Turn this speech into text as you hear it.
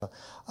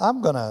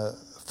I'm going to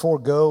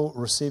forego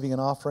receiving an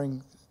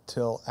offering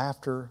till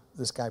after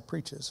this guy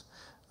preaches.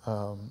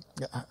 And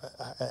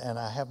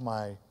I have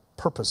my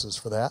purposes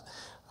for that.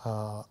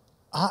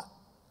 I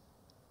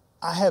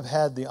have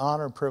had the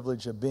honor and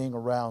privilege of being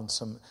around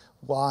some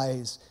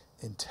wise,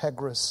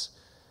 integrous.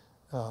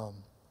 Did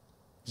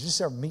you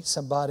just ever meet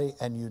somebody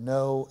and you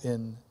know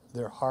in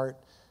their heart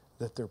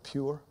that they're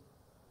pure?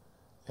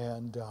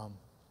 And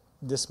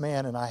this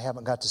man and I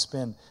haven't got to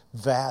spend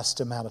vast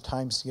amount of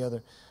times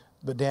together.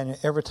 But Daniel,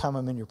 every time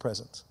I'm in your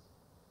presence,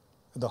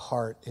 the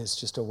heart is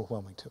just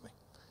overwhelming to me.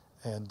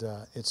 And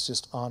it's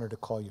just honor to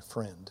call you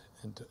friend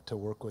and to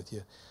work with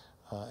you.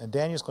 And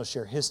Daniel's going to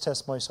share his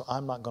testimony, so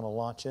I'm not going to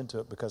launch into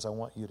it because I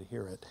want you to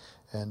hear it.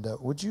 And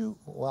would you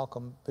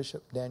welcome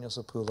Bishop Daniel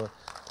Zopoula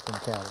from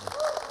Canada?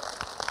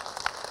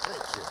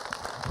 Thank you.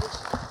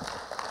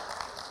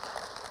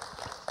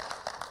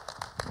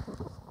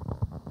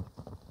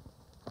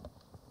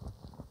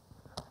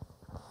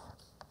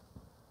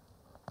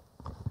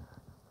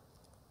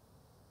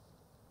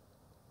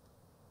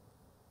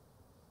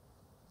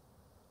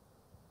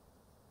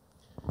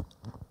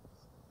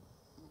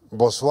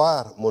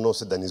 Bonsoir, mon nom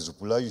c'est Daniel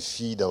Zopoula. Je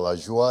suis dans la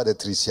joie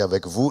d'être ici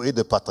avec vous et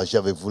de partager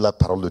avec vous la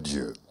parole de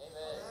Dieu.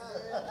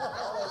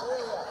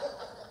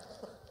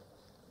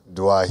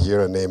 Do I hear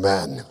an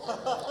amen?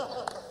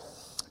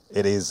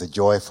 It is a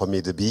joy for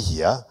me to be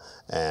here,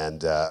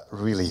 and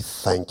really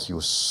thank you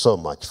so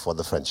much for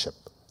the friendship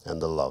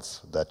and the love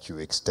that you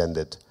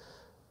extended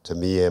to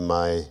me and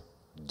my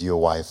dear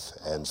wife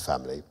and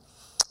family.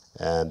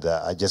 And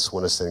I just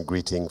want to send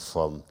greeting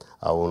from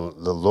our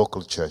the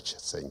local church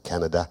in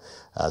Canada,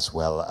 as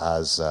well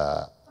as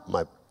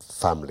my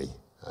family,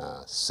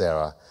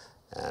 Sarah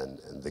and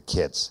the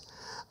kids.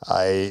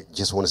 I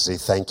just want to say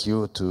thank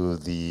you to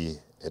the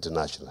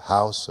International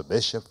House of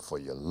Bishop for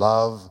your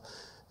love,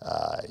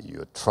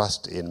 your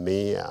trust in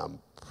me. I'm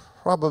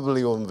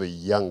probably one of the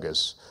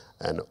youngest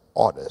and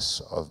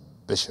oldest of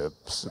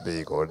bishops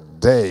being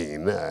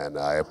ordained, and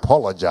I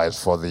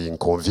apologize for the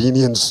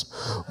inconvenience,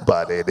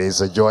 but it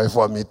is a joy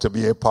for me to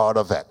be a part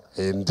of it.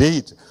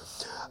 Indeed.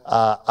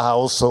 I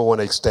also want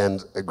to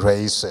extend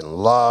grace and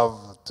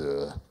love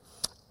to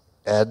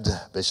Ed.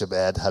 Bishop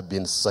Ed had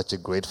been such a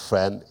great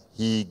friend.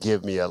 He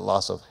gave me a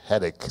lot of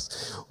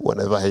headaches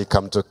whenever he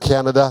come to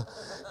Canada.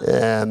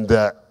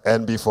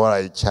 And before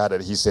I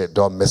chatted, he said,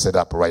 don't mess it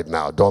up right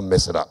now. Don't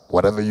mess it up.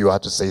 Whatever you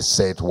have to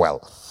say it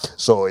well.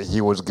 So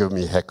he was giving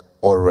me heck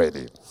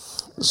already.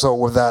 So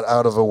with that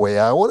out of the way,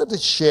 I wanted to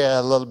share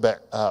a little bit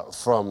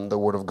from the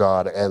Word of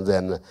God and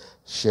then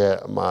share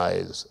a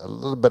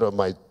little bit of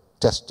my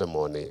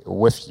testimony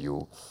with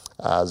you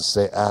as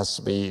they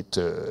asked me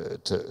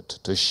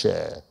to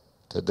share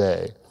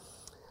today.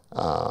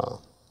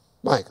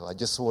 Michael, I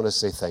just want to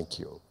say thank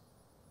you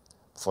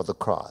for the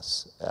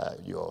cross,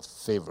 your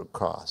favorite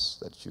cross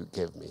that you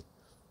gave me.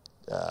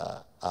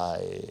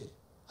 I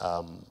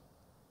am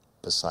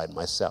beside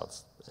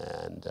myself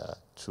and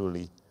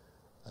truly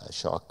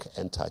shocked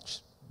and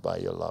touched by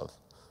your love.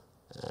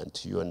 And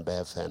to you and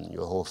Bev and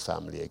your whole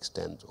family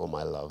extend all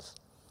my love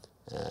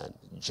and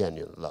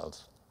genuine love.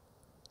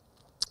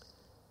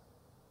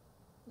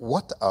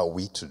 What are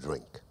we to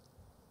drink?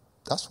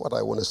 That's what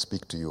I want to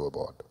speak to you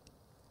about.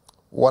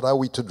 What are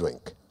we to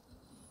drink?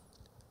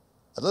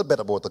 A little bit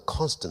about the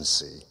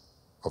constancy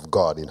of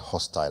God in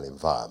hostile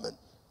environment.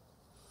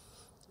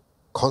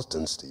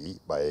 Constancy,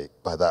 by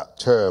that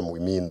term, we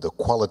mean the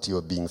quality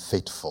of being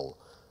faithful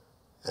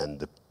and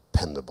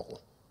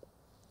dependable.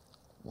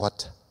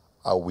 What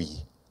are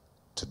we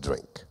to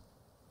drink?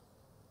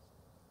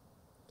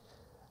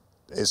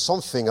 There's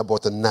something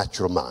about the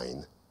natural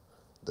mind.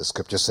 The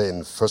scripture says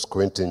in 1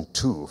 Corinthians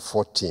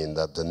 2:14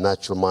 that the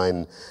natural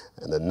mind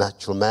and the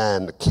natural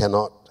man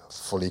cannot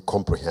fully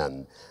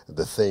comprehend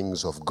the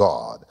things of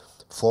God,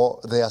 for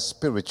they are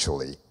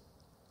spiritually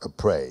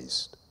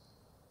appraised,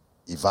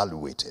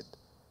 evaluated,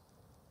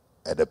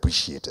 and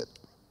appreciated.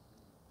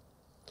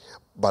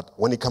 But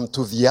when it comes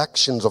to the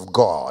actions of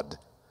God,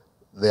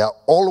 they are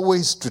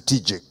always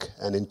strategic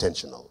and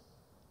intentional.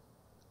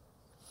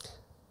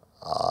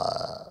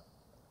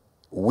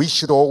 We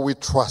should always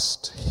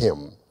trust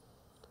Him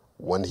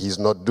when He's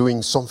not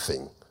doing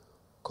something,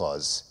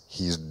 because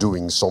He's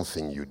doing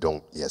something you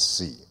don't yet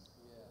see.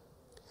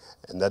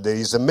 And that there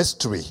is a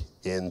mystery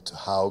into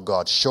how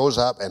God shows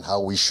up and how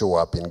we show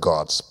up in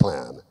God's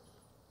plan.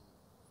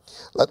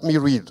 Let me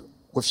read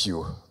with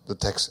you a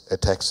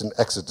text in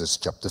Exodus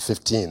chapter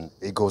 15.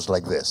 It goes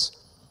like this.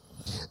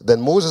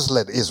 Then Moses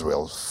led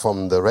Israel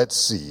from the Red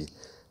Sea,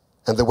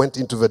 and they went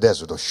into the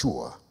desert of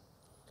Shur.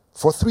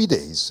 For 3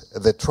 days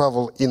they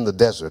traveled in the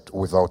desert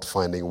without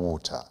finding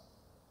water.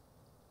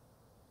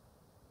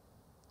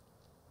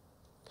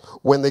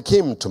 When they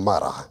came to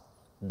Marah,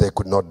 they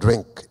could not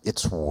drink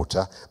its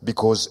water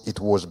because it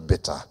was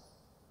bitter.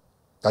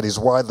 That is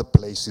why the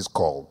place is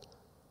called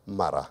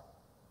Marah.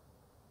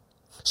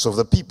 So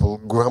the people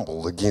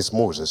grumbled against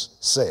Moses,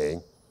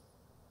 saying,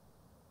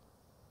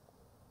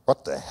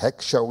 "What the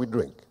heck shall we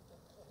drink?"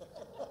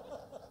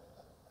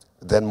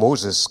 Then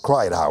Moses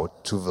cried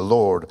out to the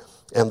Lord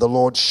And the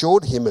Lord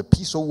showed him a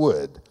piece of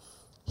wood.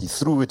 He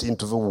threw it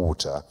into the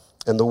water,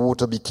 and the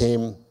water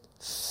became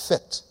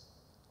fit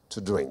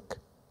to drink.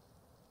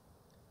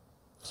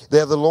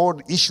 There the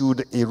Lord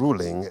issued a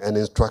ruling and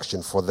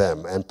instruction for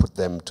them and put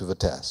them to the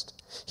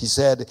test. He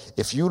said,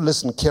 if you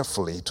listen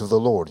carefully to the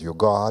Lord your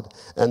God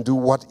and do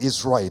what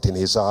is right in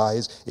his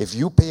eyes, if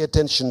you pay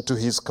attention to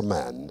his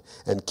command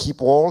and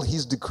keep all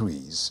his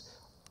decrees,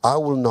 I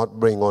will not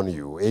bring on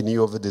you any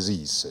of the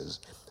diseases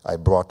I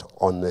brought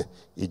on the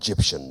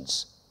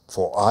Egyptians,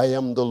 for I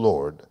am the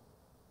Lord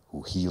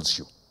who heals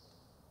you.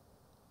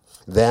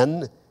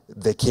 Then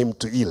they came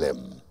to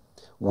Elim,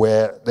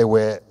 where there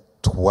were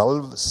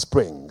 12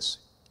 springs,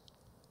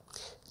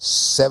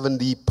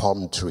 70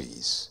 palm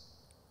trees,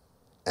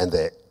 and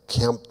they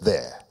camped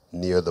there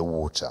near the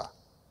water.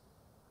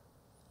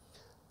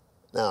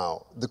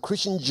 Now, the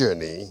Christian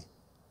journey,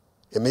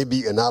 it may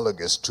be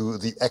analogous to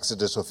the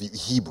exodus of the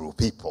Hebrew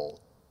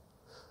people.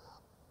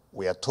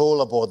 We are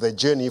told about their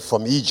journey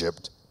from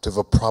Egypt to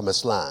the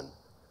promised land.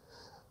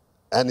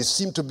 And it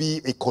seemed to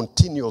be a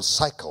continual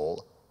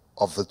cycle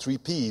of the 3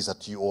 P's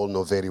that you all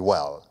know very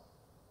well.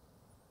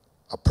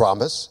 A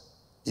promise,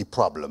 a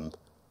problem,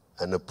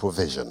 and a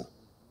provision.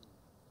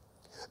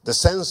 The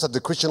sense that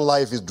the Christian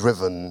life is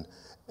driven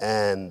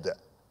and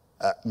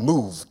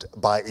moved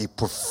by a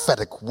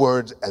prophetic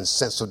word and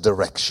sense of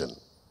direction.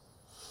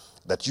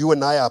 That you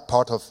and I are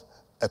part of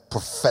a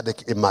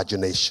prophetic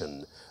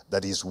imagination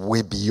that is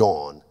way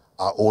beyond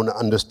our own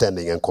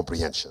understanding and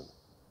comprehension.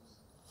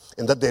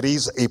 And that there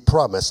is a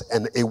promise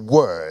and a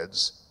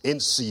words in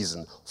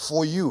season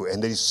for you.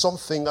 And there is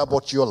something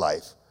about your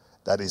life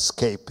that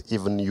escape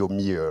even your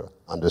mere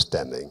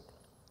understanding.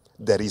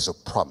 There is a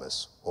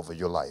promise over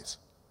your life.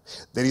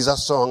 There is a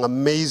song,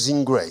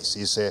 Amazing Grace.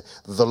 He said,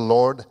 the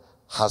Lord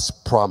has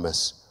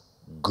promised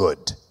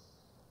good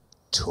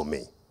to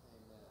me.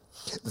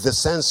 The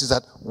sense is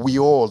that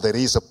there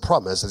is a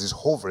promise that is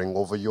hovering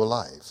over your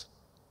life.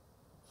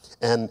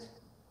 And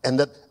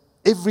that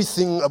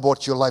everything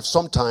about your life,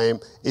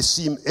 sometimes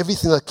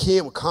everything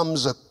that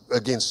comes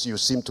against you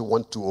seem to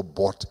want to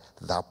abort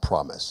that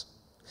promise.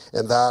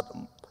 And that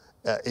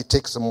it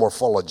takes a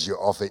morphology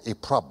of a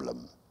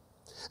problem.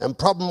 And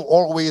problem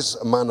always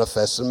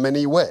manifests in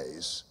many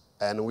ways.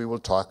 And we will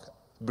talk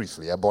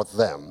briefly about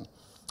them.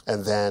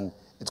 And then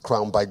it's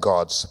crowned by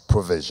God's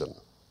provision.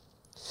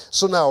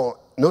 So now,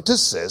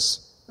 notice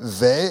this.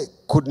 They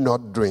could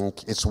not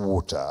drink its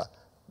water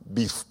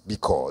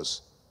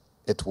because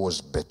it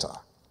was bitter.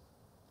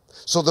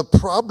 So the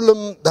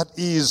problem that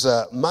is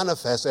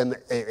manifest and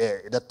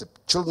that the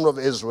children of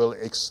Israel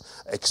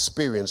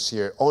experience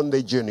here on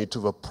their journey to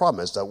the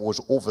promise that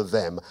was over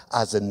them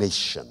as a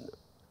nation.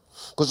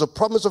 Because the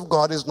promise of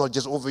God is not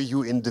just over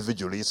you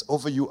individually, it's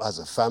over you as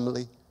a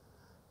family,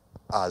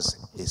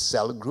 as a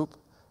cell group,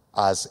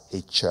 as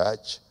a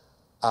church,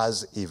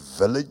 as a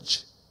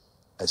village,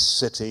 a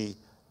city,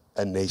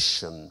 a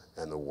nation,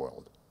 and a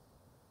world.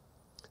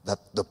 That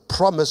the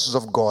promises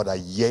of God are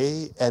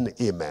yea and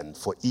amen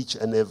for each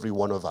and every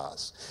one of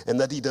us. And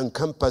that it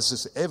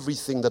encompasses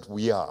everything that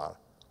we are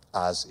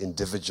as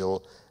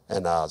individual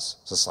and as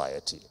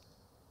society.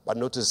 But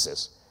notice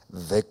this,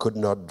 they could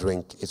not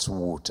drink its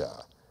water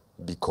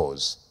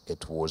because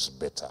it was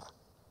bitter.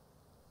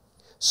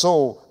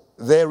 So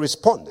they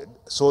responded.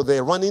 So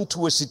they run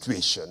into a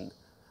situation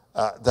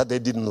that they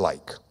didn't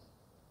like.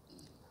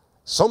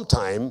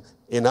 Sometime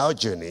in our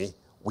journey,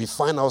 we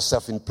find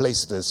ourselves in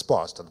places and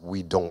spots that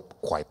we don't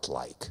quite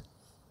like.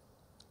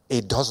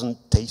 It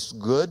doesn't taste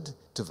good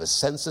to the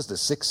senses, the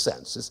 6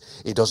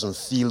 senses. It doesn't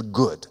feel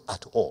good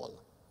at all.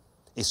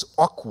 It's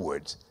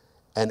awkward,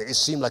 and it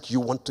seems like you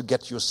want to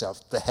get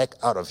yourself the heck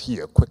out of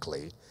here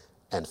quickly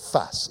and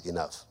fast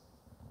enough.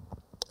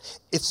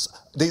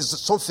 There's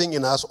something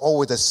in us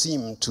always that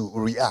seems to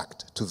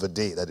react to the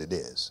day that it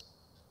is.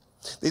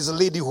 There's a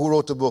lady who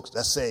wrote a book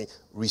that's saying,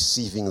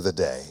 Receiving the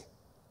Day.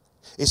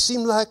 It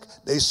seems like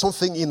there is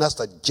something in us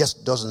that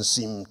just doesn't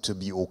seem to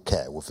be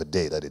okay with the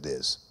day that it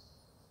is.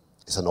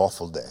 It's an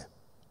awful day.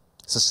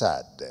 It's a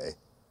sad day.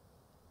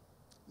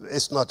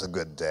 It's not a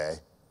good day.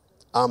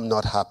 I'm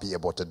not happy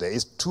about the day.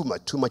 It's too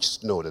much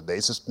snow today.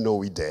 It's a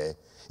snowy day.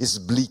 It's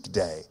a bleak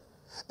day.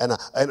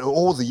 And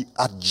all the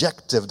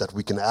adjective that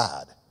we can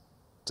add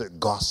to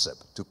gossip,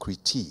 to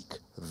critique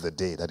the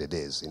day that it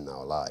is in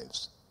our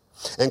lives.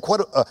 And quite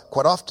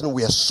often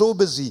we are so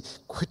busy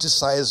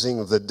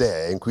criticizing the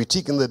day and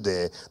critiquing the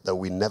day that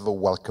we never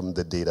welcome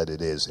the day that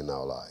it is in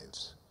our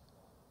lives.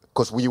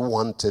 Because we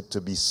want it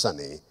to be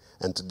sunny,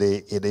 and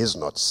today it is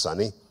not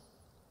sunny.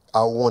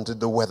 I wanted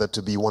the weather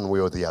to be one way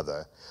or the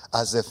other,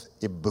 as if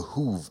it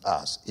behooves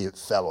us, it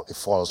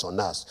falls on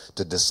us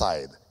to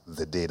decide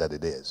the day that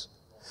it is.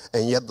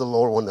 And yet the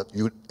Lord wanted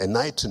you and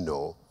I to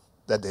know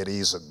that there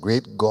is a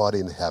great God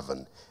in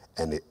heaven,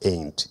 and it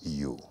ain't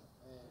you.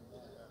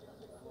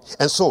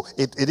 And so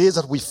it is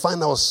that we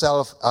find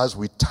ourselves, as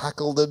we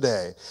tackle the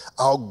day,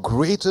 our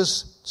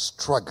greatest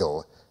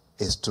struggle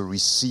is to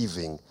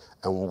receiving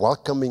and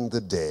welcoming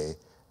the day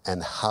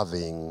and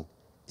having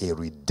a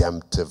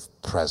redemptive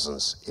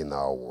presence in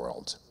our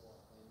world.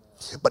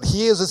 But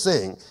here's the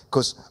thing,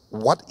 because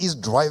what is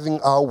driving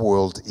our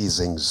world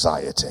is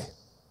anxiety.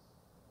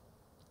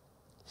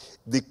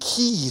 The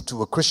key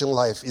to a Christian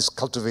life is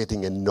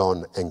cultivating a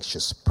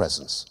non-anxious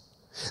presence.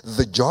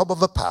 The job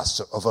of a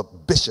pastor, of a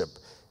bishop,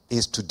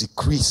 is to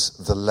decrease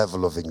the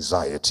level of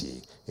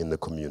anxiety in the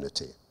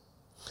community.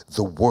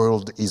 The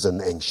world is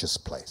an anxious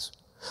place.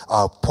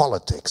 Our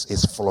politics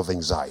is full of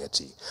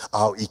anxiety.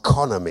 Our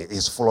economy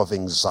is full of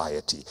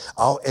anxiety.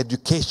 Our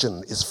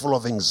education is full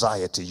of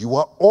anxiety. You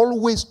are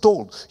always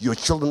told your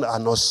children are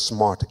not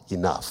smart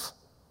enough.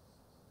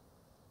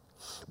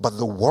 But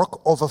the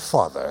work of a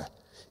father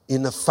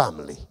in a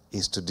family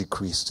is to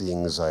decrease the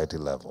anxiety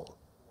level.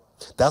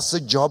 That's the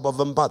job of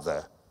a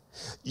mother.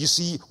 You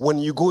see, when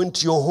you go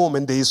into your home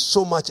and there is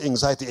so much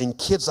anxiety and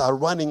kids are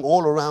running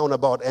all around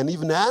about, and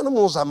even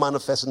animals are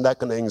manifesting that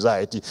kind of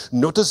anxiety,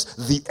 notice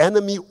the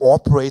enemy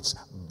operates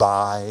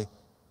by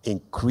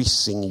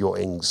increasing your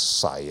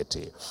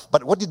anxiety.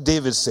 But what did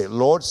David say?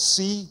 Lord,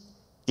 see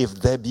if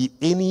there be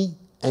any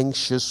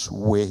anxious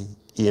way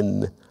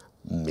in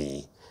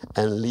me,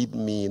 and lead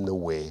me in the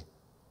way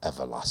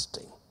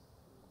everlasting.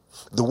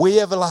 The way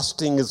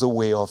everlasting is a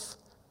way of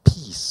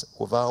peace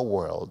with our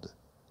world,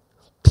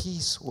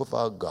 peace with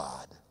our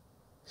God.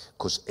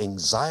 Because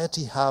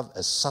anxiety have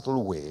a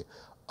subtle way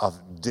of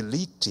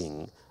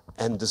deleting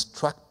and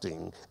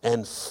distracting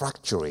and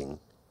fracturing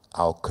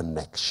our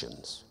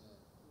connections.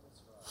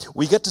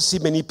 We get to see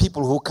many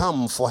people who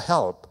come for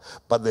help,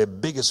 but their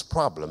biggest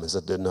problem is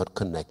that they're not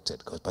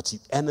connected. But the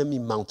enemy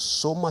mounts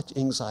so much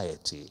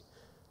anxiety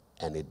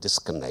and it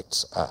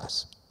disconnects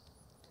us.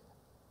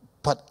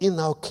 But in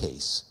our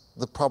case,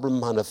 the problem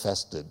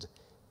manifested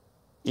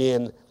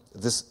in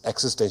this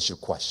existential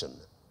question.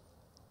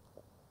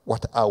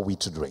 What are we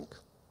to drink?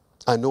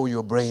 I know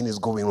your brain is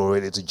going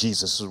already to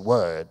Jesus'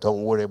 word.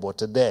 Don't worry about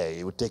today.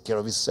 He will take care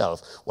of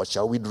himself. What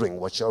shall we drink?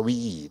 What shall we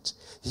eat?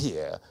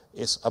 Here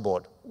is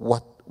about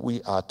what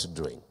we are to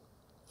drink.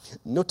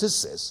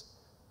 Notice this.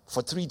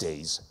 For 3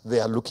 days, they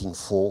are looking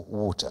for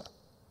water.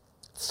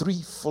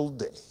 3 full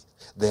days.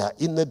 They are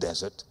in the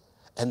desert,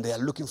 and they are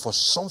looking for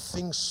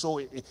something so,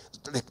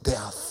 like they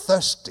are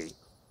thirsty.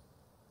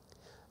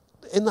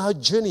 In our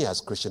journey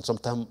as Christians,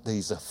 sometimes there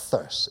is a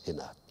thirst in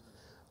us.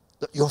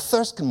 Your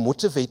thirst can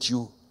motivate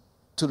you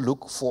to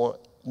look for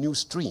new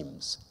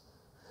streams.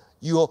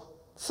 Your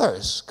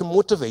thirst can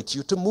motivate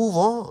you to move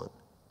on.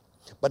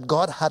 But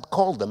God had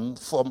called them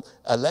from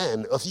a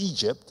land of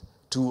Egypt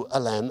to a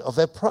land of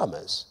a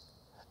promise.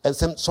 And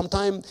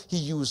sometimes he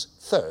used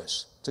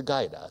thirst to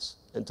guide us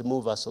and to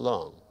move us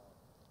along.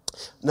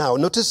 Now,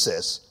 notice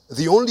this.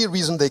 The only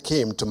reason they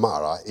came to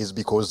Mara is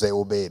because they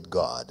obeyed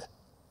God.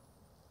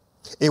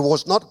 It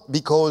was not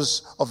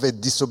because of a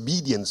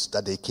disobedience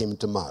that they came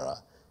to Mara.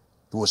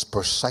 It was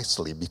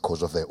precisely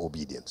because of their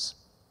obedience.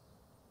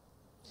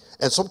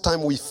 And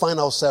sometimes we find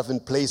ourselves in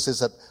places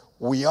that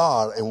we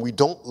are and we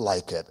don't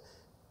like it.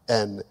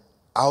 And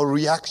our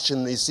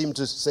reaction is seem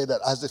to say that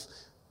as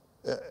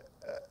if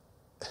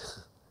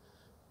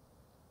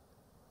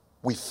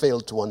we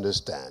fail to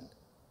understand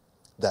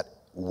that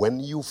when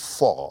you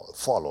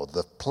follow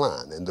the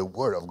plan and the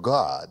word of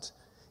God,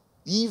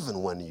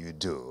 even when you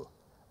do,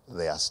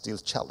 there are still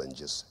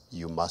challenges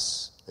you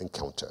must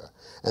encounter.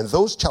 And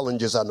those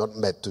challenges are not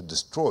meant to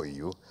destroy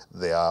you.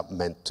 They are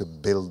meant to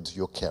build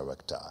your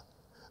character.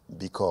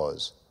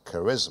 Because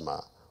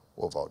charisma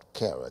without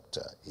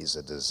character is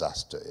a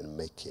disaster in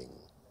making.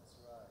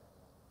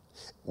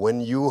 When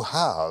you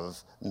have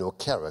no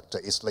character,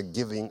 it's like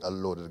giving a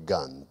loaded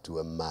gun to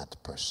a mad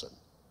person.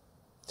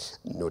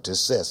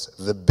 Notice this.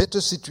 The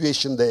bitter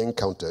situation they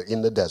encounter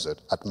in the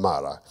desert at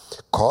Mara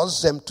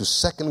caused them to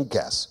second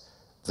guess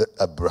the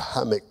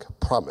Abrahamic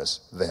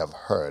promise they have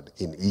heard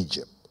in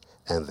Egypt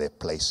and their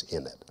place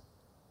in it.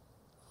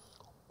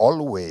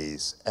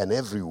 Always and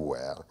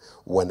everywhere,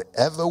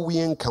 whenever we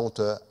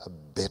encounter a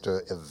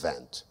bitter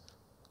event,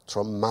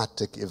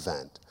 traumatic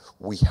event,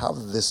 we have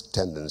this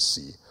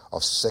tendency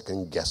of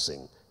second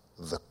guessing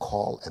the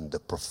call and the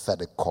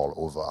prophetic call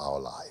over our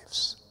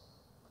lives.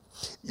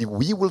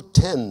 We will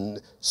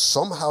tend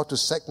somehow to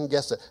second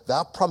guess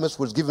that promise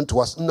was given to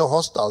us in the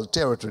hostile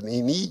territory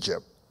in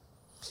Egypt.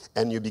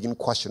 And you begin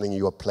questioning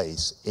your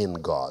place in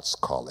God's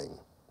calling.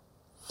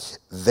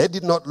 They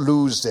did not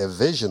lose their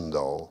vision,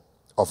 though,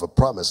 of a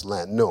promised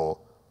land. No,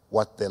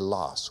 what they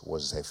lost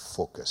was their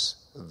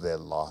focus. They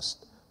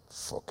lost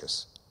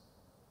focus.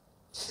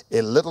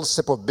 A little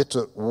sip of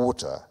bitter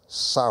water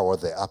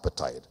soured their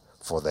appetite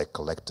for their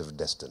collective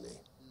destiny.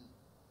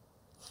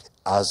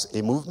 As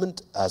a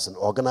movement, as an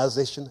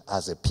organization,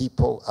 as a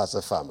people, as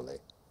a family,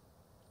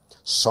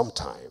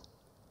 sometime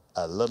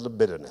a little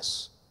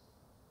bitterness,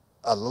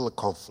 a little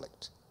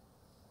conflict,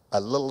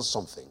 a little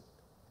something,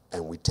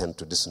 and we tend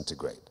to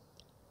disintegrate.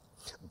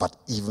 But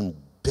even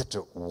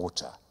bitter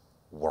water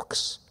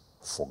works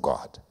for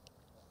God.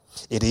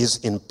 It is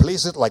in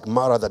places like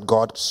Mara that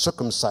God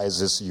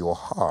circumcises your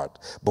heart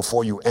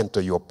before you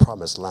enter your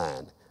promised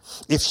land.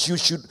 If you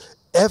should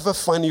ever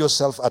find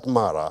yourself at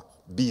Mara,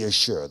 be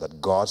assured that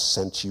God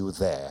sent you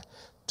there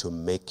to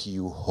make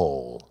you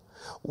whole.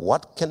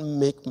 What can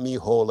make me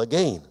whole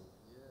again?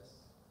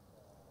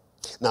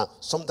 Now,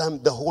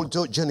 sometimes the whole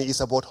journey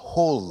is about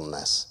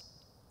wholeness.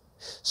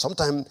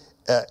 Sometimes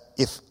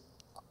if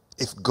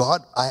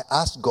I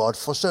ask God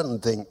for certain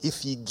thing,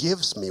 if he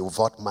gives me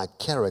without my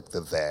character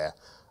there,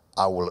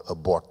 I will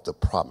abort the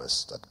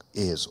promise that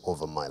is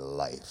over my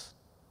life.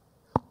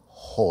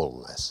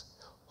 Wholeness.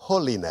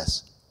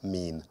 Holiness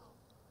means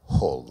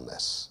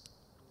wholeness.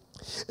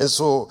 And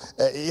so,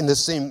 in the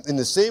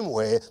same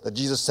way that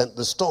Jesus sent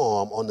the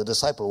storm on the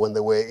disciples when they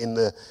were in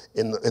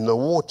the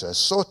water,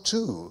 so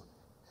too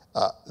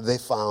they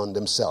found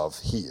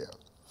themselves here.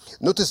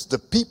 Notice the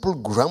people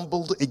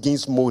grumbled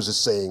against Moses,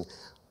 saying,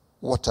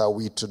 "What are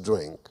we to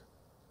drink?"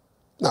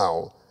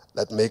 Now,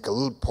 let's make a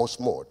little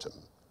post-mortem.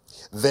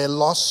 They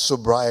lost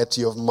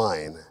sobriety of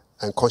mind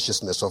and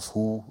consciousness of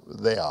who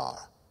they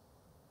are.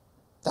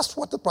 That's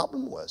what the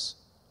problem was.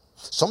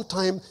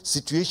 Sometimes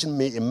situation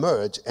may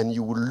emerge and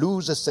you will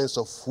lose a sense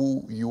of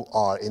who you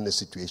are in the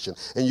situation.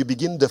 And you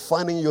begin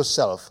defining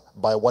yourself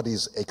by what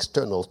is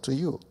external to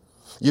you.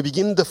 You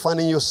begin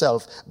defining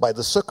yourself by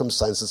the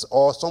circumstances,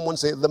 or someone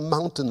say the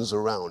mountains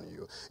around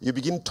you. You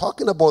begin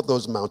talking about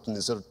those mountains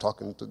instead of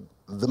talking to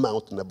the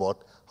mountain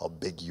about how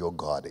big your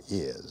God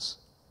is.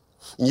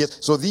 And yet,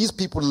 so these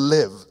people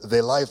live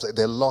their lives,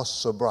 they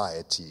lost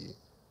sobriety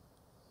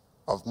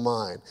of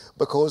mind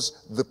because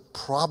the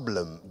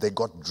problem, they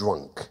got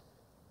drunk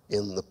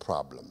in the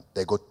problem.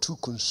 They got too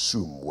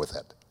consumed with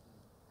it.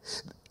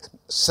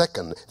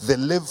 Second, they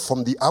live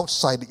from the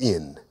outside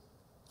in.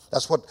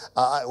 That's what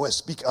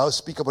I'll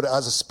speak about it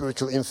as a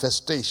spiritual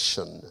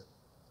infestation.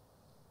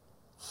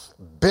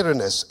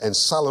 Bitterness and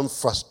solemn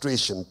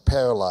frustration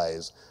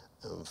paralyzed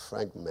and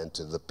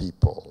fragmented the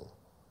people.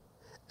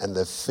 And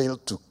they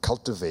failed to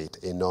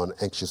cultivate a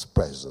non-anxious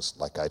presence,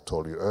 like I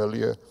told you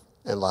earlier.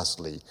 And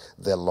lastly,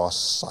 they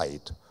lost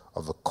sight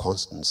of the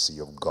constancy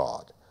of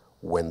God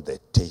when they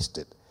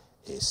tasted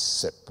a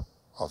sip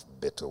of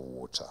bitter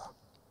water.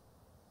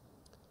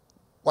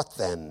 What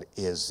then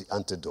is the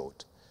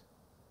antidote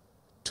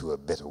to a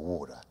bitter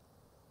water?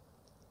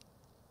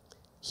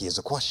 Here's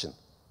a question.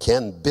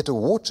 Can bitter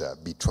water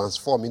be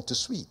transformed into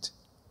sweet?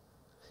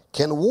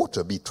 Can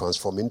water be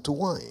transformed into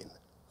wine?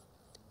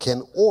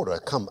 Can order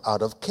come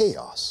out of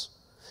chaos?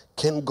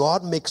 Can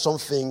God make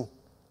something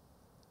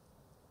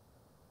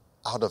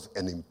out of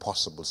an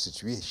impossible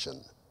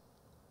situation?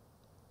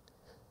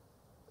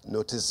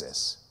 Notice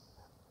this.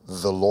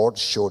 The Lord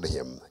showed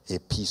him a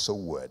piece of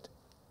wood.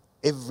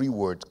 Every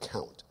word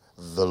count.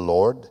 The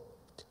Lord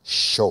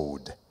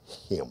showed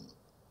him.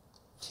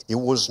 It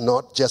was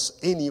not just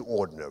any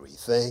ordinary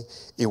thing.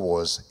 It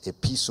was a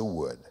piece of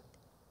wood.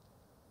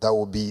 That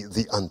would be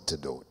the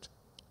antidote.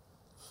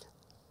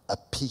 A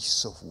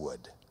piece of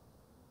wood.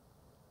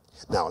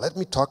 Now, let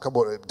me talk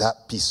about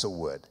that piece of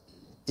wood.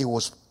 It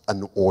was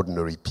an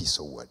ordinary piece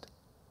of wood.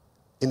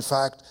 In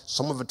fact,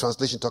 some of the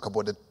translations talk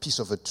about a piece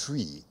of a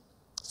tree.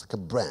 It's like a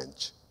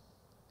branch.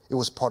 It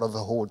was part of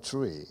the whole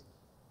tree.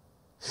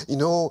 You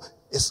know,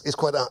 it's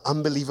quite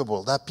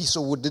unbelievable. That piece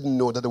of wood didn't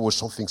know that there was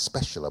something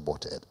special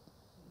about it.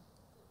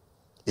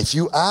 If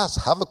you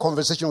have a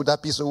conversation with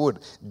that piece of wood,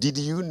 did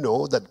you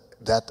know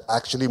that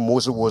actually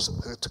Moses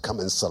was to come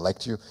and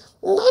select you?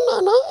 No,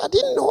 I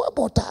didn't know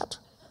about that.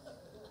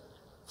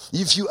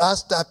 If you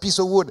ask that piece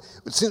of wood,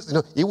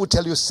 it would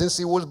tell you since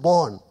he was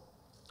born,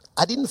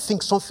 I didn't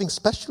think something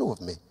special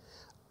of me.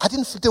 I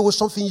didn't think there was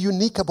something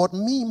unique about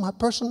me, my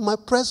person, my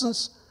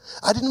presence.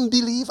 I didn't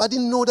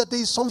know that there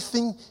is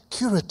something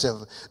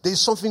curative, there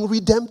is something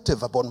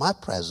redemptive about my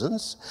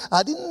presence.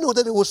 I didn't know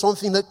that there was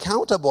something that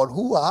counted about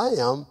who I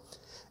am.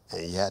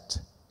 And yet,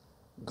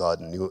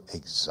 God knew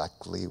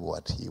exactly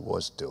what he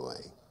was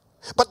doing.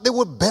 But there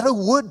were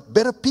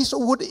better piece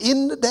of wood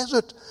in the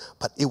desert.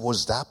 But it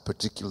was that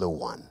particular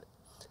one.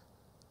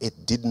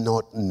 It did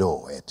not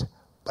know it.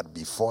 But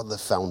before the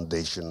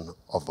foundation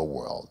of the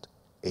world,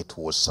 it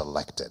was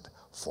selected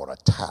for a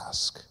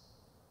task.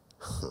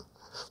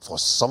 For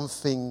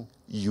something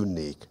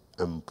unique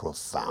and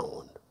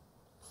profound.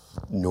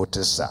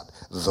 Notice that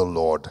the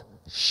Lord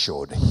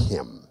showed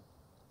him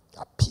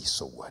a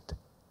piece of wood.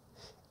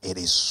 It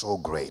is so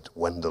great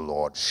when the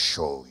Lord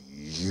shows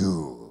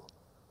you.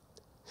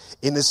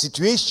 In a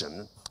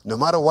situation, no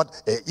matter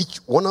what, each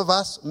one of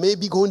us may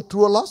be going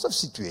through a lot of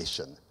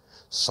situation.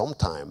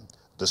 Sometimes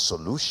the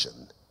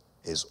solution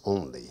is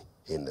only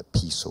in a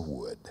piece of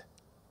wood.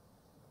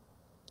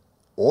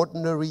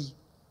 Ordinary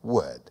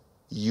wood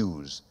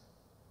used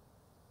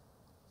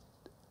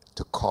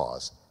to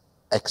cause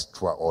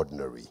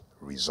extraordinary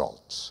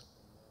results.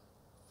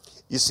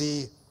 You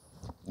see,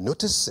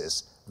 notice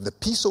this, the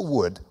piece of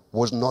wood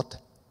was not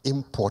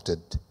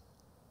imported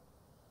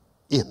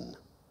in.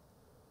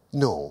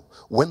 No,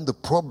 when the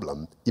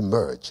problem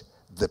emerged,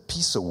 the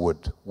piece of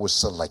wood was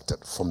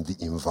selected from the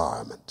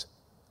environment.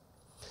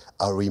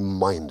 A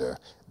reminder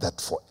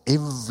that for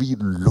every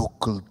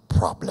local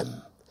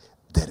problem,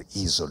 there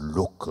is a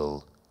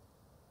local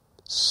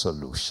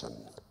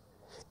solution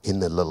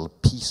in a little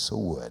piece of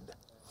wood.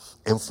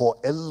 And for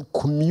a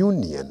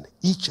communion,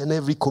 each and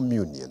every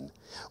communion,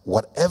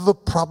 Whatever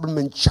problem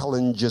and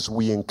challenges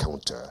we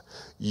encounter,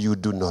 you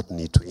do not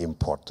need to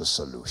import the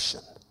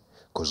solution,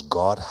 because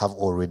God have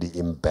already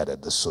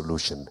embedded the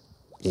solution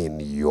in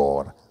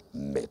your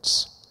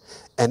midst.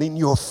 And in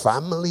your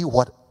family,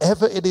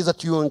 whatever it is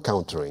that you're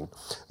encountering,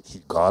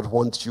 God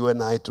wants you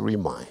and I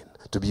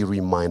to be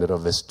reminded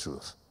of His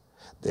truth.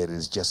 There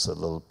is just a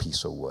little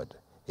piece of wood.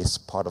 It's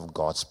part of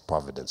God's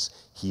providence.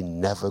 He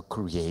never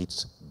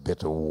creates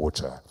bitter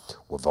water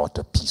without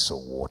a piece of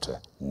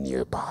water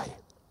nearby.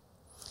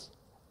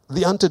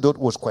 The antidote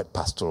was quite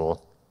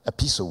pastoral. A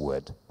piece of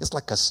wood. It's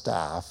like a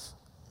staff.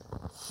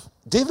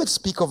 David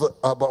speaks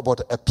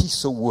about a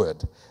piece of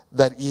wood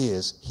that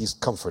is his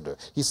comforter.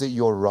 He said,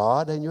 your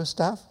rod and your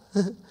staff,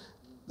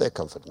 they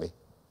comfort me.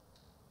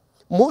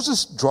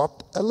 Moses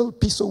dropped a little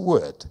piece of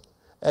wood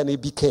and he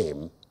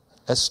became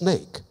a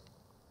snake.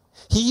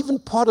 He even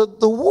parted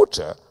the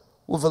water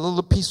with a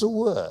little piece of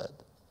wood.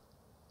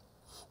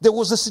 There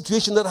was a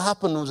situation that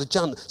happened with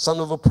the son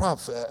of a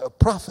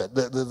prophet.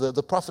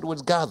 The prophet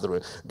was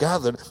gathered,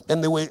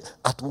 and they were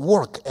at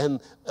work, and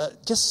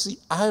just the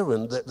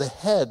iron, the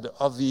head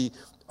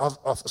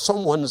of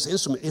someone's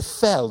instrument, it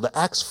fell. The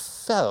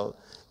axe fell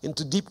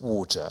into deep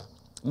water,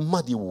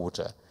 muddy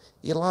water.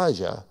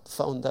 Elijah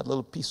found that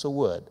little piece of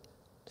wood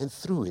and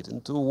threw it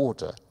into the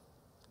water,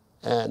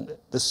 and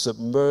the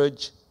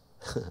submerged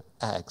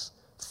axe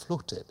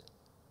floated.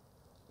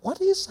 What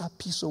is a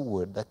piece of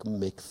wood that can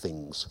make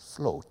things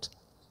float?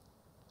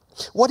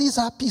 What is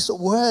a piece of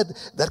wood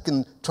that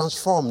can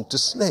transform to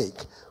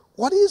snake?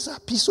 What is a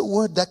piece of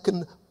wood that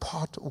can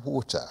part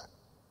water?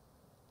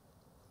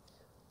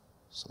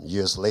 Some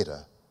years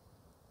later,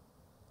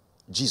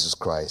 Jesus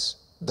Christ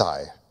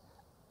died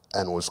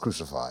and was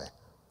crucified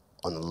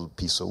on a little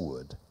piece of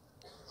wood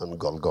on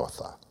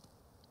Golgotha.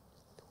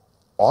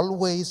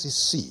 Always it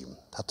seemed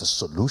that the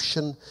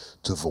solution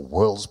to the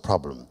world's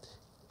problem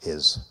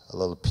is a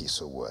little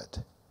piece of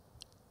wood.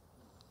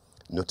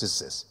 Notice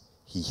this.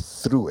 He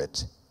threw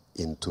it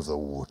into the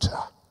water.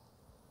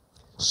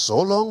 So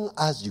long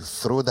as you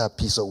throw that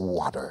piece of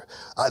water,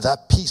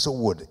 that piece of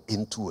wood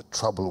into a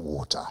troubled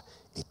water,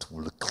 it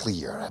will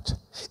clear it.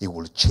 It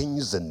will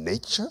change the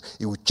nature.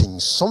 It will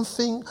change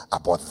something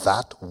about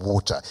that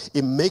water.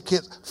 It make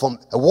it from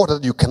a water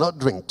you cannot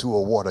drink to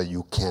a water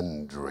you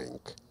can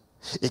drink.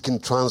 It can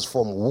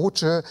transform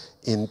water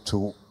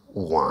into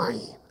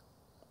wine.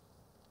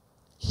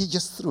 He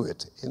just threw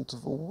it into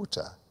the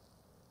water.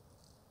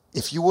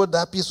 If you were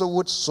that piece of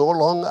wood, so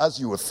long as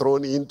you were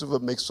thrown into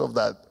the mix of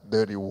that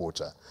dirty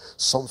water,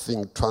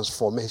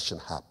 transformation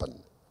happened.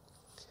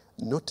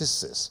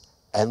 Notice this,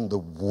 and the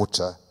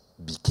water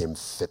became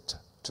fit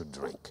to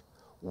drink.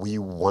 We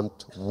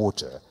want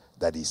water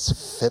that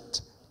is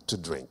fit to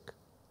drink.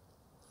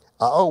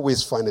 I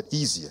always find it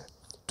easier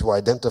to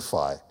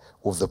identify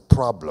with the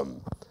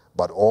problem,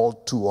 but all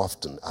too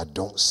often I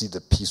don't see the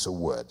piece of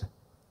wood,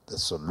 the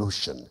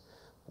solution,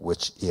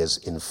 which is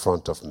in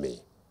front of me.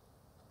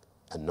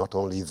 And not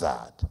only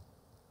that,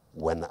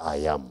 when I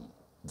am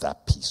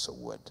that piece of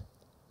wood.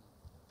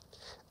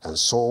 And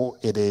so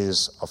it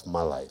is of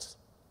my life.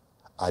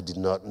 I did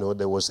not know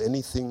there was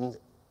anything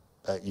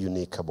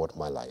unique about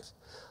my life.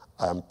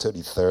 I am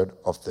 33rd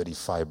of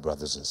 35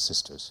 brothers and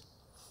sisters.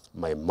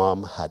 My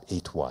mom had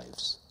 8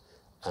 wives.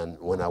 And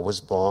when I was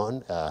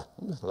born,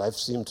 life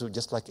seemed to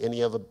just like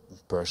any other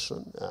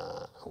person.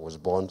 I was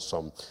born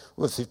some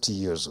 50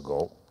 years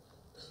ago.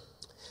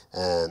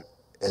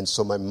 And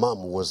so my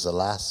mom was the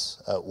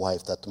last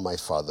wife that my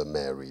father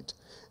married.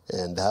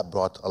 And that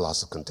brought a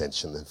lot of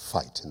contention and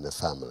fight in the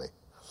family.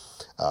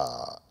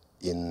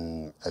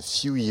 In a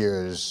few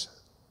years,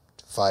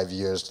 5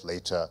 years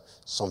later,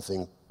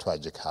 something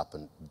tragic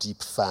happened.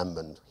 Deep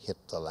famine hit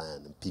the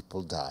land and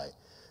people died.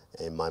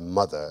 And my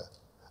mother,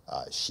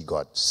 she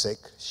got sick.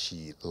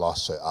 She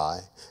lost her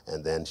eye.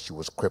 And then she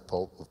was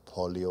crippled with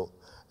polio.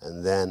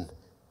 And then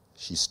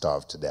she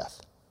starved to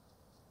death.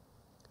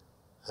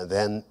 And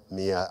then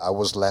I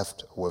was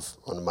left with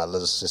my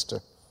little sister,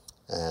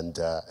 and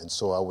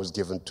so I was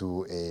given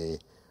to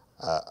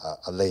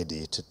a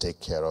lady to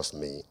take care of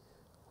me,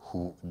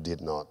 who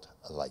did not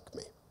like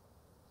me,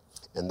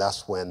 and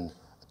that's when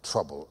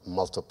trouble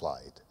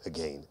multiplied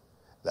again.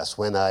 That's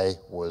when I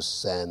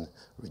was then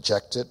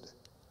rejected,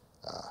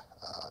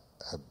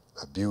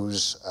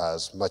 abused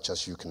as much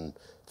as you can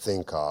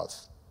think of,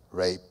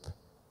 rape,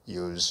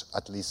 used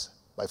at least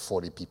by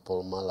 40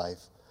 people in my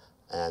life,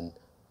 and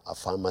I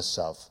found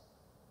myself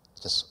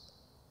just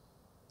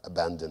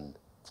abandoned,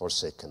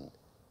 forsaken,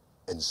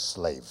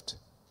 enslaved,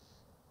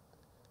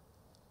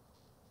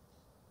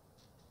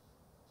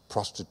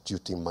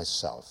 prostituting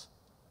myself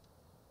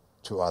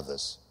to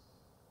others,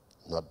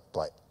 not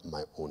by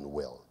my own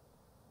will.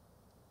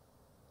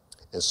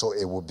 And so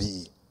it will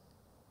be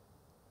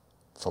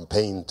from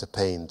pain to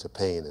pain to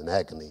pain and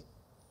agony,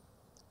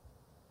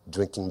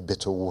 drinking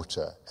bitter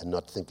water and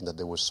not thinking that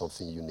there was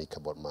something unique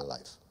about my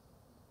life.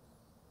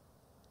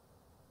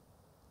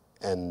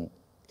 And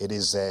it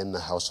is there in the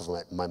house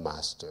of my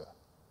master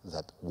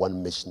that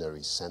one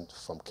missionary sent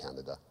from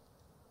Canada.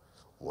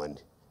 When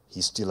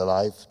he's still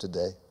alive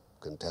today,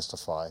 can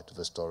testify to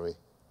the story.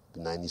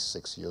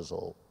 96 years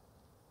old.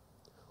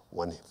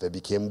 When they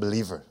became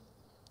believer,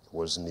 he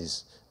was in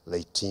his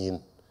late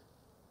teen.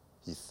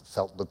 He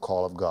felt the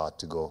call of God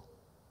to go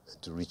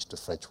and to reach the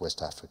French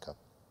West Africa.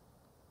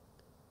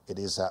 It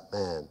is that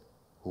man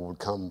who would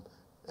come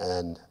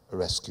and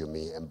rescue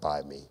me and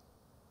buy me.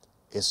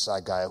 It's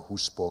that guy who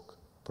spoke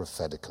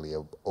prophetically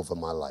over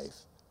my life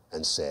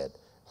and said,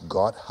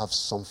 God have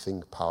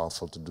something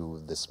powerful to do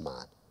with this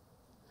man.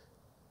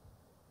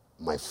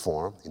 My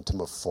form, in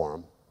terms of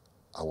form,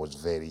 I was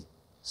very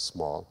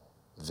small,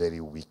 very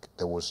weak.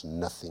 There was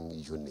nothing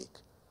unique.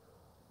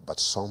 But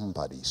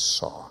somebody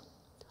saw,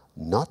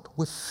 not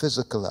with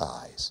physical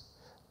eyes,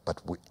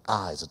 but with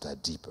eyes that are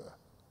deeper.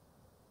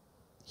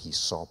 He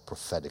saw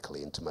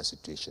prophetically into my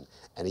situation,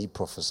 and he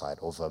prophesied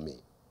over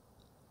me.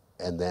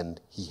 And then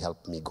he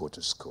helped me go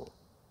to school.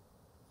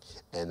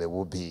 And it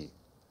will be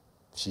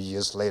a few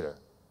years later,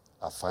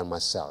 I find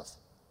myself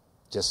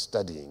just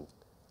studying,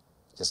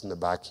 just in the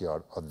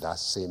backyard of that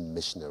same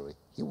missionary.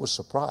 He was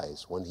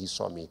surprised when he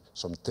saw me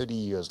some 30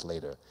 years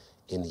later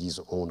in his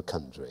own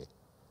country.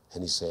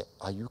 And he said,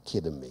 are you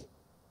kidding me?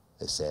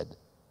 I said,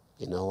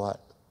 you know what?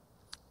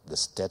 The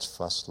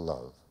steadfast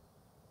love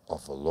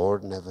of the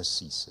Lord never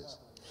ceases.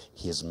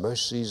 His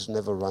mercies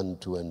never run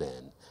to an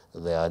end.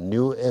 They are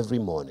new every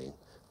morning,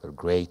 but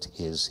great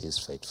is his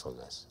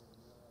faithfulness.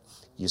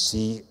 You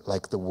see,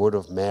 like the word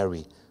of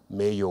Mary,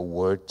 may your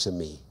word to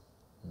me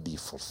be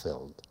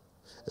fulfilled.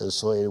 And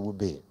so it would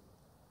be.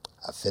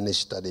 I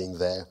finished studying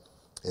there,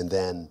 and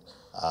then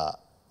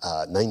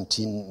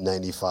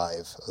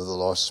 1995, the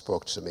Lord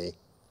spoke to me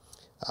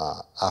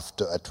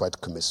after I tried to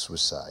commit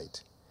suicide.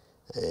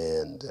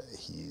 And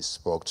he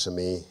spoke to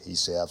me. He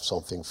said, I have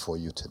something for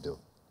you to do.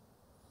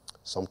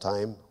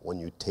 Sometime when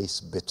you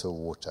taste bitter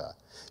water,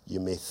 you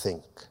may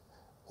think,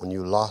 when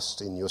you're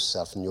lost in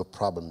yourself, in your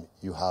problem,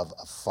 you have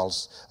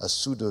a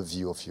pseudo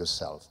view of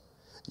yourself.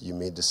 You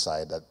may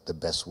decide that the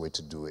best way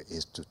to do it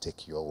is to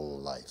take your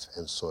own life.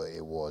 And so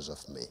it was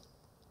of me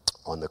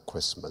on a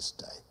Christmas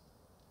day.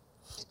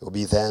 It will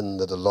be then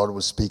that the Lord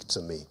will speak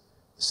to me.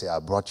 Say, I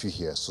brought you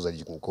here so that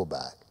you can go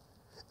back.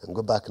 And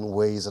go back in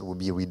ways that will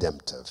be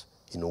redemptive,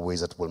 in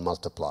ways that will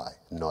multiply,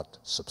 not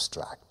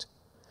subtract.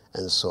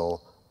 And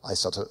so I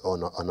started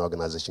on an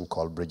organization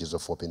called Bridges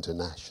of Hope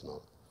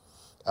International.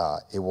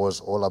 It was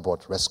all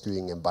about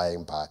rescuing and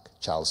buying back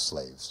child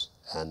slaves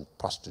and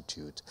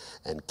prostitutes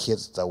and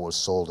kids that were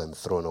sold and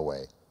thrown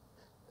away.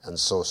 And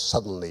so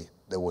suddenly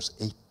there was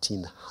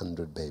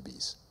 1,800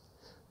 babies.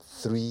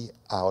 3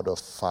 out of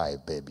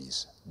 5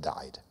 babies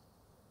died.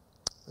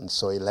 And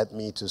so it led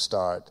me to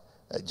start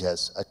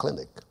just a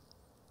clinic.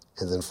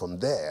 And then from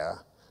there,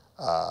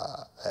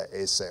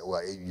 it said,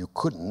 well, you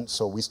couldn't,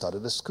 so we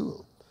started a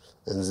school.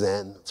 And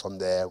then from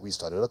there, we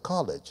started a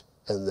college.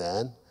 And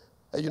then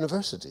a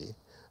university.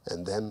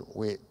 And then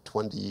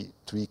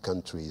 23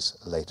 countries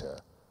later,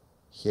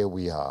 here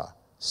we are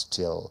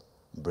still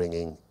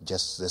bringing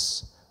just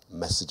this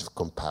message of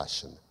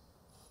compassion,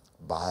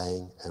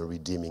 buying and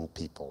redeeming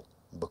people,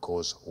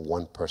 because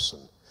one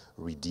person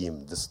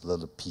redeemed this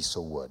little piece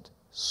of wood,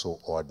 so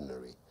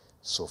ordinary,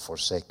 so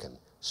forsaken,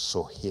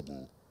 so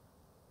hidden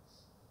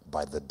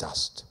by the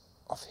dust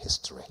of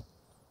history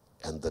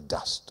and the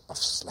dust of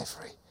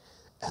slavery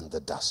and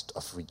the dust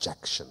of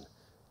rejection,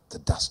 the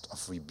dust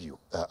of rebuke,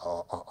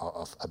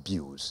 of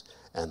abuse,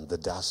 and the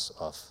dust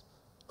of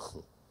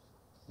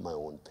my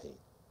own pain.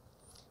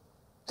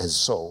 And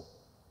so,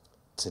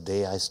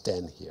 today I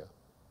stand here.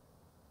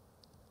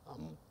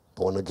 I'm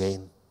born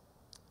again,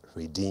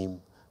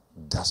 redeemed,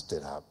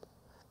 dusted up,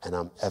 and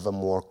I'm ever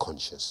more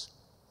conscious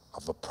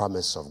of the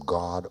promise of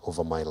God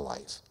over my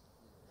life.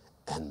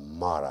 And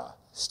Mara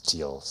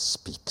still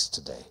speaks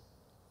today.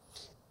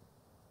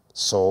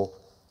 So,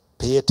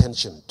 pay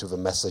attention to the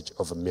message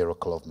of a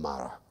miracle of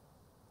Mara.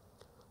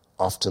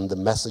 Often the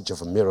message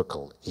of a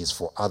miracle is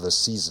for other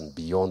seasons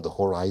beyond the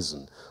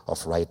horizon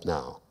of right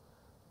now.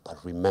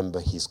 But remember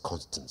his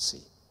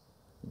constancy.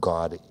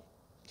 God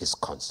is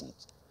constant.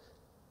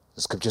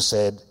 The scripture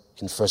said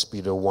in 1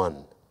 Peter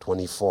 1,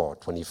 24,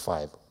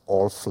 25,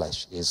 all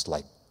flesh is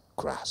like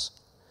grass,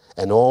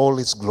 and all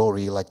its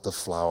glory like the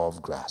flower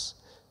of grass.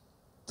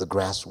 The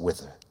grass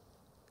withers,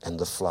 and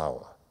the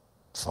flower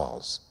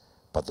falls,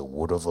 but the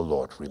word of the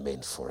Lord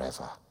remains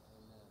forever.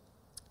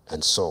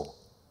 And so,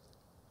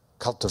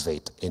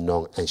 cultivate a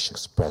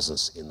non-anxious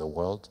presence in the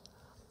world.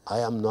 I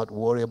am not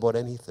worried about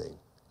anything.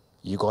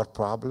 You got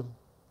problem?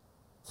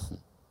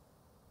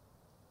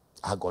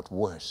 I got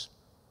worse.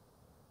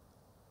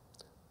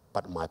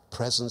 But my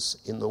presence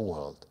in the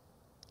world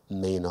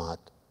may not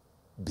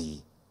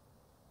be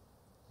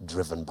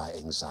driven by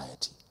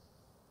anxiety.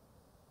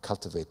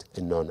 Cultivate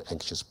a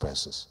non-anxious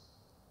presence.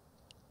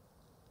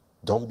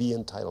 Don't be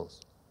entitled.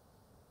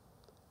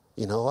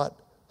 You know what?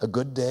 A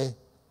good day,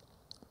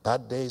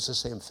 bad day is the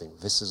same thing.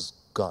 This is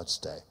God's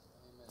day.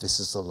 This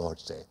is the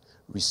Lord's day.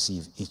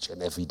 Receive each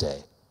and every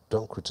day.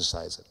 Don't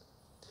criticize it.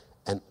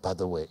 And by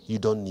the way, you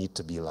don't need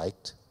to be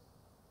liked.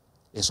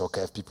 It's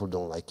okay if people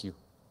don't like you.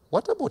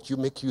 What about you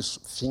make you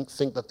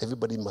think that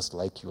everybody must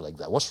like you like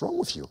that? What's wrong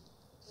with you?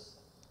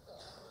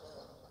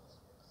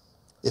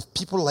 If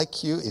people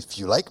like you, if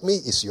you like me,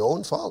 it's your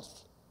own fault.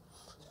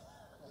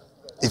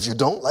 If you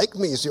don't like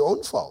me, it's your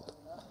own fault.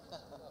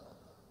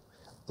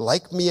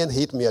 Like me and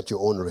hate me at your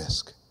own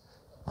risk.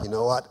 You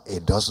know what?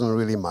 It doesn't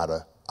really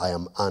matter. I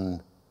am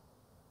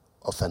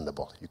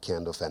unoffendable. You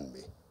can't offend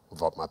me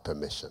without my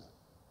permission.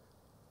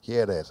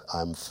 Here it is.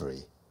 I'm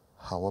free.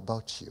 How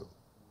about you?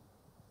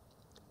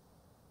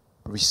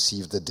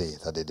 Receive the day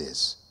that it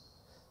is.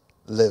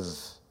 Live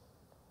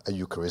a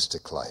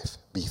Eucharistic life.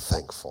 Be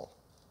thankful.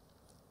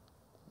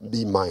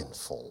 Be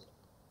mindful.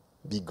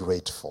 Be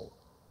grateful.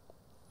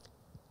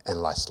 And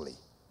lastly,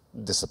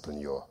 discipline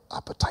your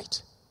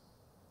appetite.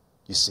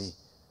 You see,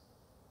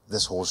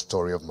 this whole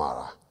story of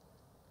Mara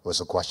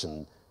was a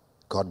question.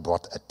 God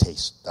brought a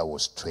taste that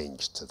was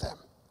strange to them.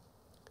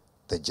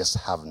 They just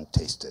haven't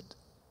tasted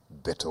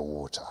bitter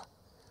water.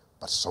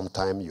 But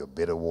sometimes your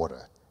bitter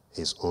water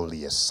is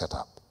only a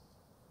setup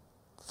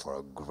for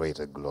a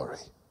greater glory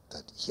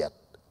that yet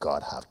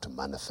God have to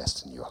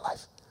manifest in your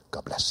life.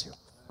 God bless you.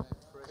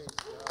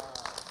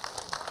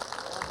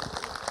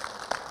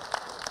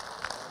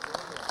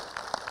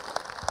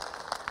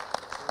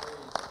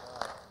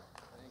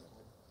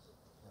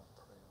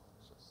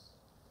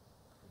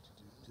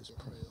 Just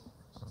pray.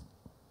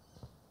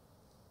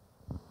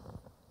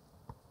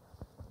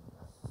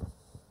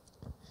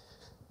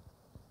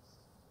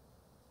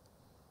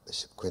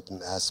 Bishop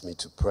Quentin asked me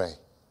to pray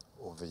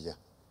over you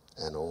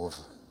and over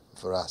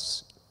for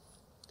us.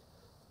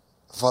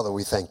 Father,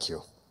 we thank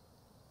you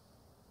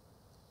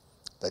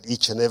that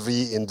each and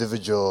every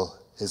individual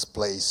is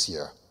placed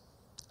here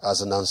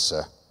as an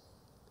answer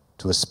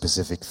to a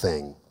specific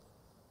thing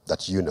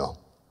that you know.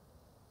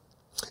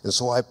 And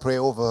so I pray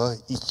over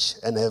each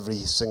and every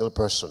single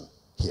person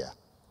here.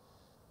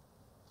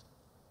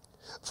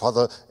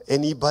 Father,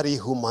 anybody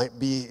who might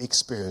be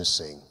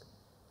experiencing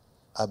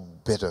a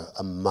bitter,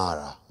 a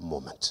Mara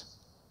moment,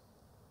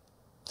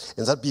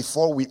 and that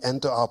before we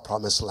enter our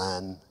promised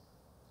land,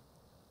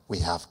 we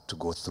have to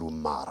go through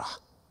Mara.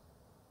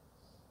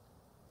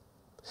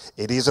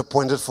 It is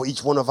appointed for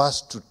each one of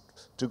us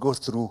to go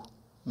through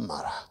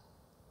Mara.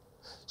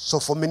 So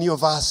for many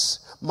of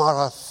us,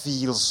 Mara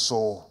feels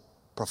so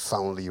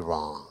profoundly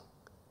wrong.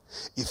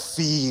 It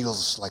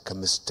feels like a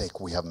mistake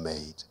we have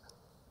made.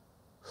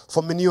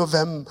 For many of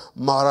them,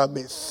 Mara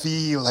may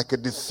feel like a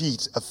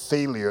defeat, a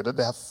failure that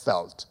they have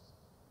felt.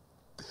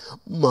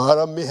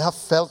 Mara may have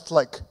felt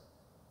like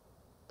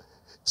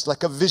it's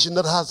like a vision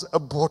that has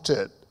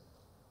aborted,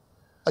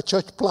 a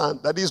church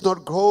plant that is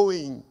not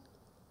growing,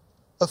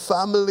 a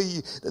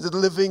family that is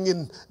living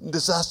in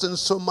disaster and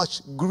so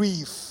much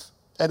grief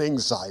and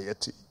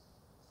anxiety.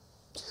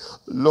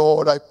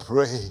 Lord, I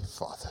pray,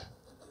 Father,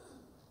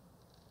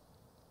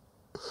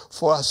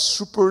 for a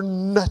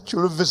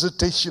supernatural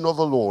visitation of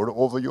the Lord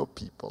over your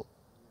people.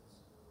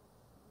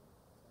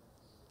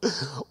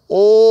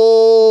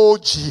 Oh,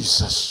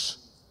 Jesus,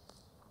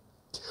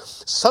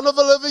 Son of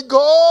the living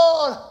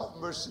God,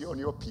 have mercy on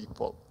your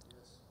people.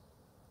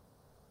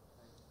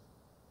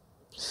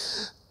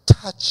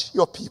 Touch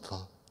your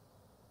people.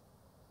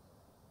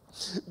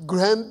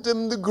 Grant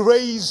them the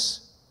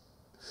grace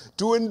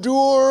to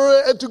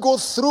endure and to go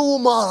through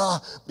Mara,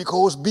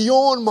 because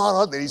beyond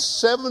Mara there is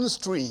 7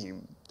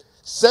 streams,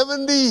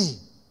 70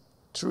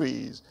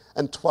 trees,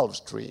 and 12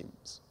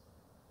 streams.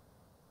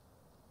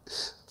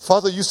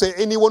 Father, you say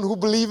anyone who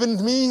believes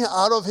in me,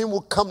 out of him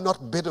will come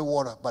not bitter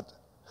water, but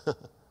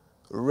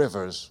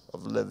rivers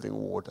of living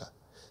water.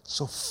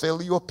 So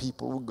fill your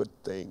people with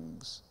good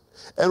things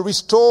and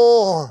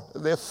restore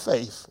their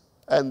faith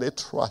and their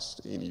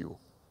trust in you.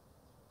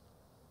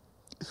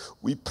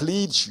 We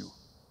plead you,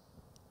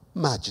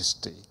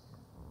 Majesty,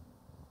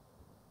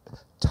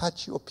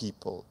 touch your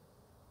people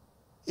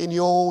in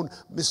your own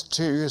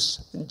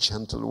mysterious and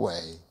gentle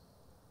way,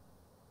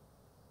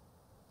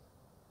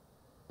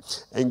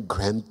 and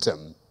grant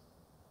them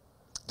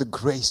the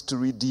grace to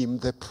redeem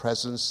their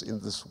presence in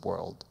this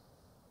world,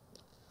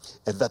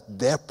 and that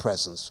their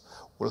presence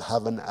will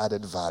have an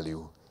added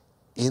value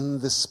in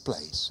this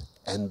place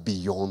and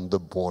beyond the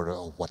border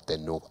of what they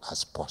know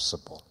as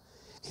possible.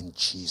 In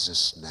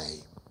Jesus'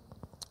 name,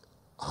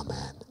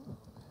 amen.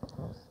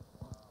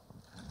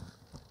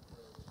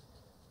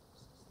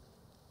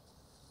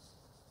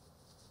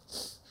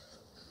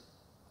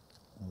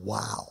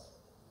 Wow.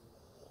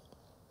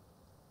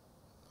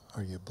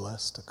 Are you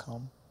blessed to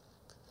come?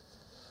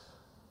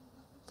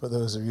 For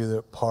those of you that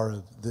are part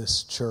of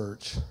this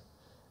church,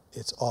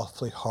 it's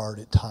awfully hard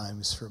at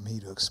times for me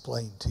to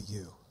explain to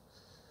you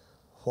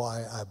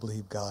why I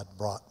believe God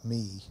brought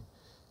me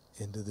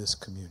into this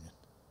communion.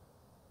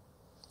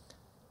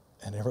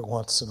 And every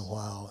once in a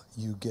while,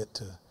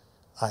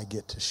 I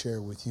get to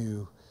share with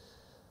you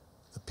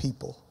the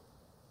people,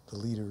 the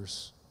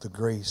leaders, the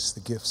grace, the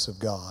gifts of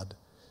God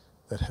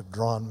that have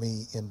drawn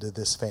me into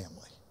this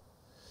family.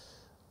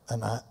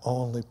 And I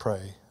only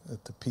pray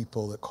that the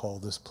people that call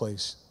this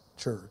place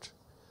church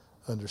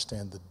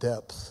understand the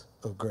depth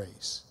of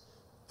grace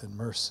and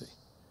mercy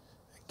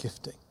and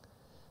gifting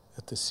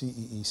that the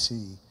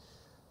CEEC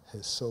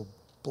is so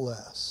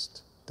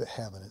blessed to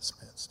have in its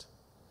midst.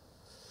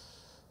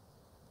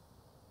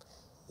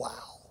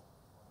 Wow.